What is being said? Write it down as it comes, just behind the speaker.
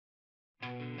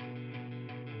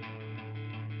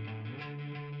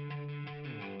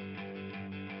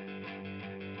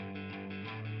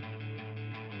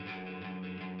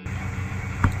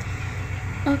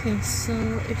Okay, so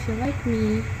if you're like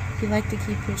me, you like to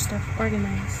keep your stuff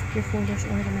organized, your folders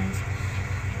organized.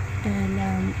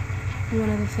 And one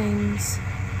of the things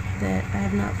that I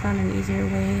have not found an easier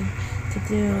way to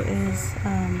do is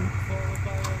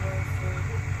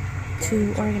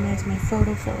to organize my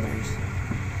photo folders.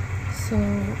 So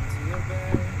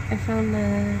I found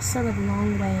a sort of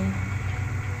long way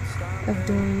of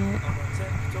doing it,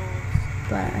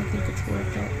 but I think it's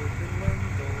worth it.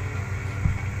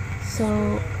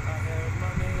 So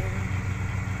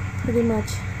pretty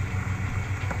much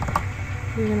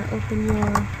you're gonna open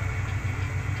your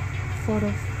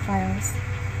photo files.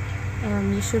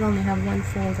 You should only have one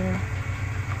folder.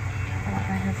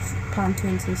 I have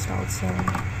Pontoons installed, so I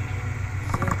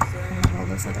have all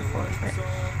those other folders. But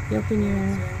you open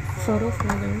your photo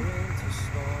folder.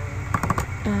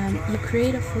 You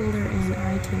create a folder in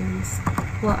iTunes.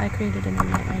 Well, I created it in my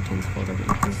iTunes folder, but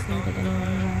you can create it anywhere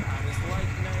you want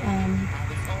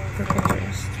for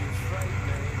pictures.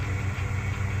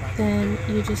 Then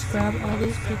you just grab all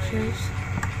these pictures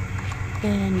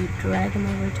and you drag them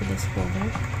over to this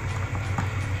folder.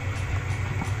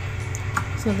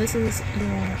 So this is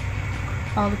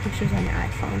all the pictures on your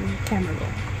iPhone camera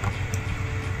roll.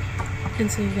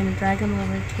 And so you're going to drag them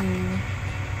over to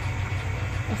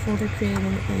a folder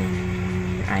created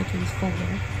in your iTunes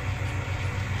folder.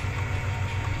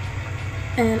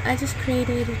 And I just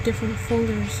created different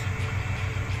folders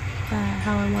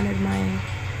how I wanted my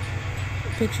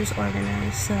pictures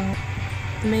organized. So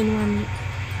the main one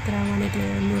that I wanted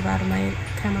to move out of my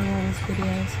camera roll was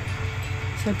videos.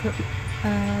 So I put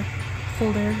a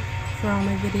folder for all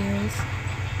my videos,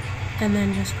 and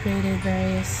then just created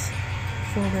various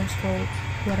folders for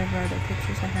whatever other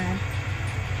pictures I had.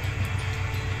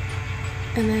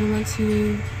 And then once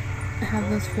you have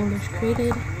those folders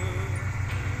created,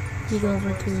 you go over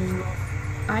to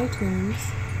iTunes,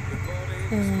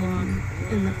 and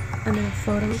under the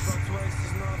photos,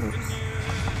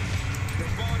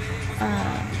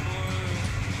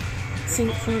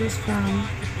 sync photos from.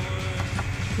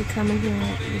 You come in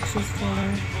here, you choose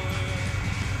folder,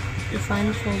 you find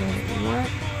the folder that you want,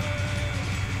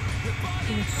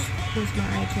 which is my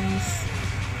iTunes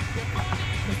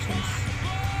pictures.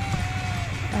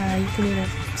 You can either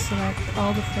select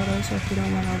all the photos, or if you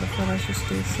don't want all the photos, just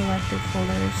do selected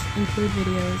folders, include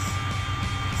videos,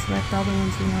 select all the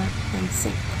ones you want, and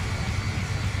sync.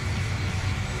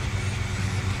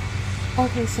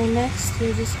 Okay, so next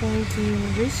you're just going to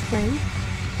respring.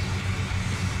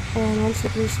 And once you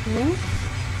respring,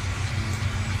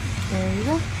 there you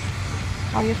go.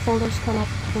 All your folders come up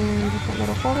in different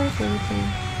little folders where you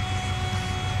can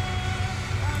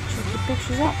check your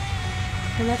pictures out.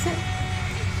 And that's it.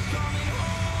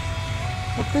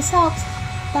 Hope this helps.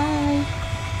 Bye.